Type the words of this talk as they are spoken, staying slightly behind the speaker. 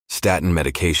Statin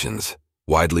medications,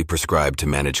 widely prescribed to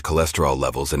manage cholesterol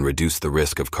levels and reduce the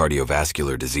risk of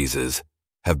cardiovascular diseases,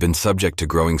 have been subject to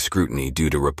growing scrutiny due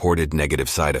to reported negative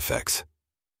side effects.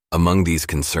 Among these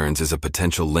concerns is a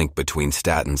potential link between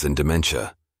statins and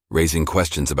dementia, raising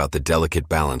questions about the delicate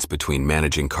balance between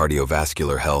managing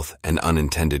cardiovascular health and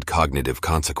unintended cognitive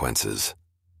consequences.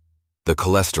 The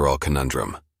cholesterol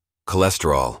conundrum.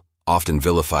 Cholesterol, often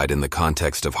vilified in the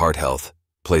context of heart health,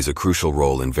 plays a crucial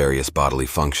role in various bodily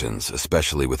functions,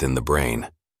 especially within the brain.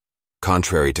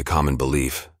 Contrary to common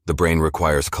belief, the brain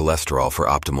requires cholesterol for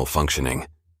optimal functioning.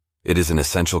 It is an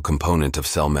essential component of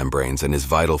cell membranes and is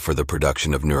vital for the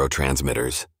production of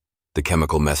neurotransmitters, the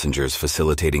chemical messengers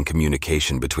facilitating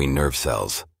communication between nerve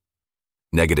cells.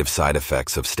 Negative side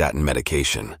effects of statin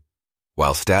medication.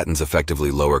 While statins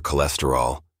effectively lower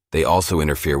cholesterol, they also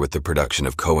interfere with the production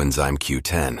of coenzyme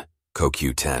Q10,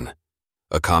 CoQ10,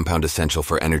 a compound essential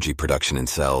for energy production in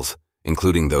cells,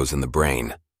 including those in the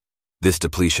brain. This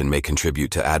depletion may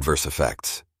contribute to adverse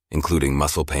effects, including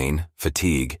muscle pain,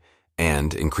 fatigue,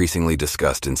 and, increasingly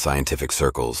discussed in scientific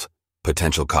circles,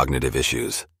 potential cognitive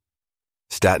issues.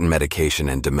 Statin medication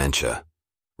and dementia.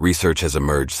 Research has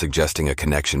emerged suggesting a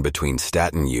connection between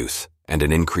statin use and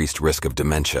an increased risk of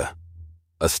dementia.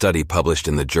 A study published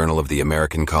in the Journal of the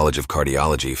American College of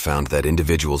Cardiology found that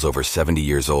individuals over 70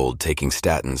 years old taking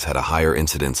statins had a higher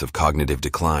incidence of cognitive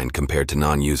decline compared to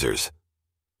non-users.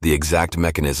 The exact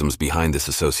mechanisms behind this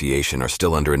association are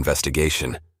still under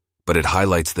investigation, but it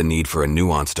highlights the need for a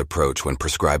nuanced approach when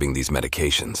prescribing these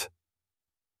medications.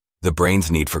 The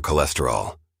brain's need for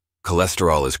cholesterol.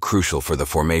 Cholesterol is crucial for the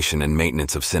formation and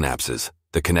maintenance of synapses,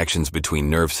 the connections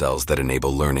between nerve cells that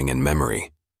enable learning and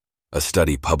memory. A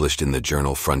study published in the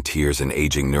journal Frontiers in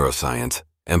Aging Neuroscience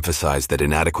emphasized that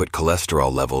inadequate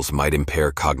cholesterol levels might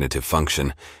impair cognitive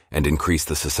function and increase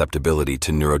the susceptibility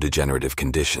to neurodegenerative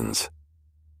conditions.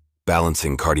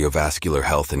 Balancing cardiovascular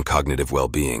health and cognitive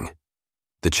well-being.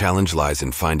 The challenge lies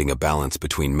in finding a balance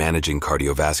between managing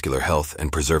cardiovascular health and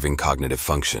preserving cognitive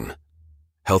function.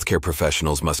 Healthcare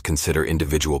professionals must consider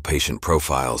individual patient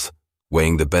profiles,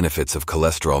 weighing the benefits of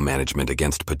cholesterol management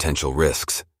against potential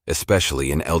risks,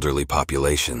 especially in elderly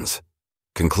populations.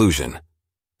 Conclusion.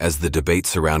 As the debate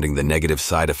surrounding the negative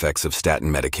side effects of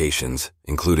statin medications,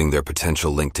 including their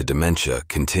potential link to dementia,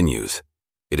 continues,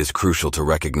 it is crucial to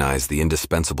recognize the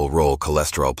indispensable role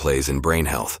cholesterol plays in brain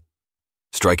health.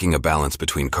 Striking a balance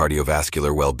between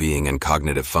cardiovascular well-being and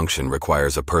cognitive function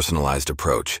requires a personalized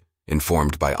approach,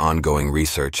 informed by ongoing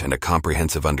research and a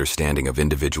comprehensive understanding of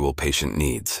individual patient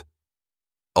needs.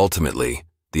 Ultimately,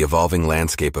 the evolving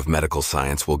landscape of medical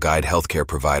science will guide healthcare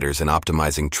providers in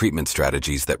optimizing treatment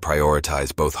strategies that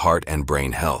prioritize both heart and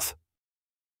brain health.